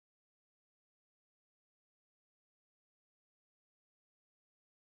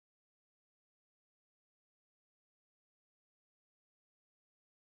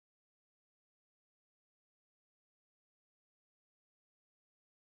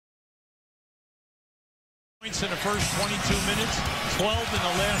Points in the first 22 minutes, 12 in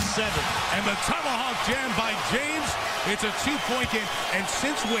the last 7. And the tomahawk jam by James. It's a 2-point game. And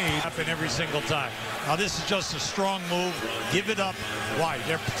since Wade, Happen every single time. Now this is just a strong move. Give it up. Why?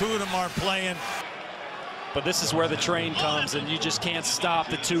 Two of them are playing. But this is where the train comes, and you just can't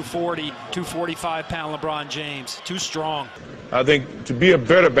stop the 240, 245-pound LeBron James. Too strong. I think to be a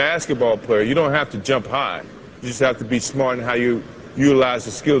better basketball player, you don't have to jump high. You just have to be smart in how you utilize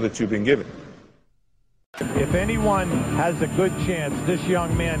the skill that you've been given. If anyone has a good chance, this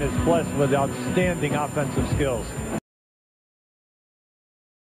young man is blessed with outstanding offensive skills.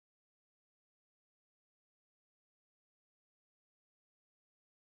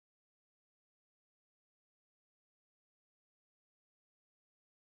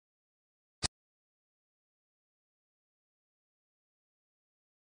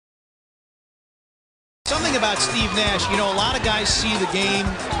 Something about Steve Nash, you know, a lot of guys see the game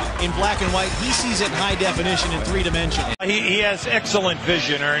in black and white. He sees it in high definition in 3 dimension. He has excellent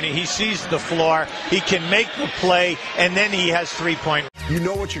vision, Ernie. He sees the floor. He can make the play, and then he has 3-point. You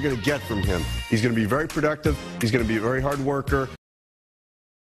know what you're going to get from him. He's going to be very productive. He's going to be a very hard worker.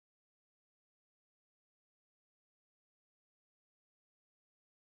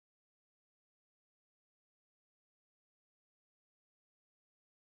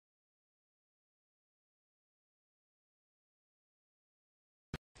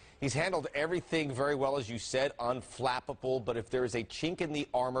 He's handled everything very well, as you said, unflappable. But if there is a chink in the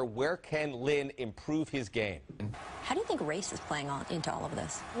armor, where can Lin improve his game? How do you think race is playing into all of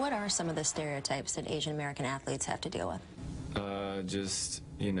this? What are some of the stereotypes that Asian American athletes have to deal with? Just,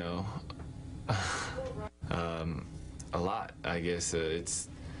 you know, a lot, I guess.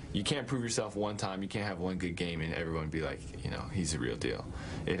 You can't prove yourself one time. You can't have one good game and everyone be like, you know, he's a real deal.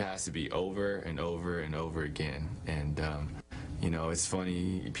 It has to be over and over and over again. And, you know, it's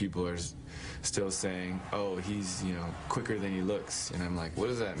funny, people are still saying, oh, he's, you know, quicker than he looks. And I'm like, what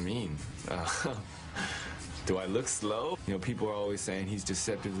does that mean? Do I look slow? You know, people are always saying he's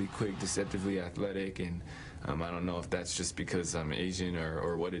deceptively quick, deceptively athletic, and I don't know if that's just because I'm Asian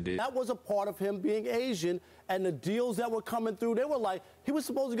or what it is. That was a part of him being Asian, and the deals that were coming through, they were like, he was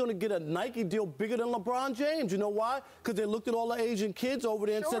supposed to going to get a Nike deal bigger than LeBron James. You know why? Because they looked at all the Asian kids over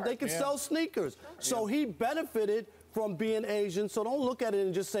there and said they could sell sneakers. So he benefited from being Asian, so don't look at it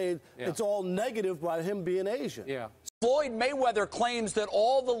and just say it's all negative by him being Asian. Floyd Mayweather claims that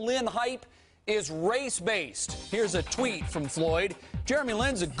all the Lin hype is race-based. Here's a tweet from Floyd. Jeremy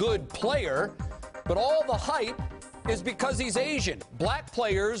Lin's a good player, but all the hype is because he's Asian. Black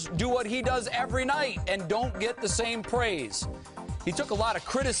players do what he does every night and don't get the same praise. He took a lot of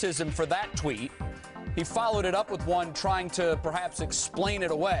criticism for that tweet. He followed it up with one trying to perhaps explain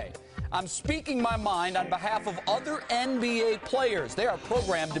it away. I'm speaking my mind on behalf of other NBA players. They are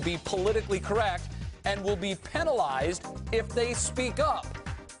programmed to be politically correct and will be penalized if they speak up.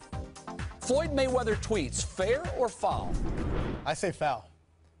 Floyd Mayweather tweets, fair or foul? I say foul.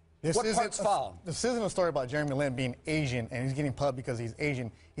 What part's foul? This isn't a story about Jeremy Lin being Asian and he's getting pub because he's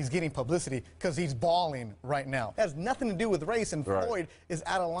Asian. He's getting publicity because he's balling right now. It has nothing to do with race, and Floyd is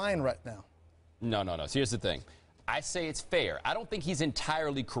out of line right now. No. So here's the thing. I say it's fair. I don't think he's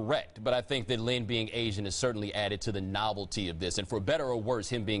entirely correct, but I think that Lin being Asian has certainly added to the novelty of this. And for better or worse,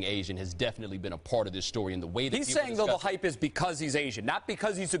 him being Asian has definitely been a part of this story in the way that he's saying, though, the hype is because he's Asian, not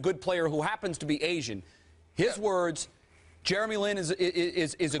because he's a good player who happens to be Asian. His words, Jeremy Lin is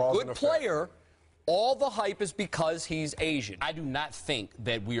a good player. All the hype is because he's Asian. I do not think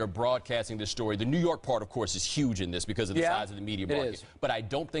that we are broadcasting this story. The New York part, of course, is huge in this because of the size of the media market. But I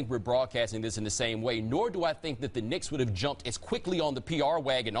don't think we're broadcasting this in the same way, nor do I think that the Knicks would have jumped as quickly on the PR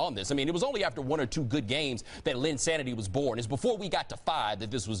wagon on this. I mean, it was only after 1 or 2 good games that Lin's sanity was born. It's before we got to 5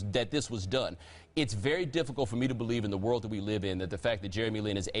 that this was done. It's very difficult for me to believe in the world that we live in that the fact that Jeremy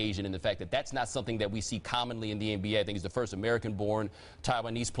Lin is Asian and the fact that that's not something that we see commonly in the NBA. I think he's the first American-born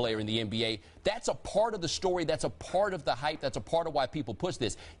Taiwanese player in the NBA. That's a part of the story. That's a part of the hype. That's a part of why people push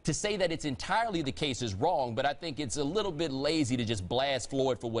this. To say that it's entirely the case is wrong, but I think it's a little bit lazy to just blast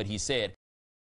Floyd for what he said.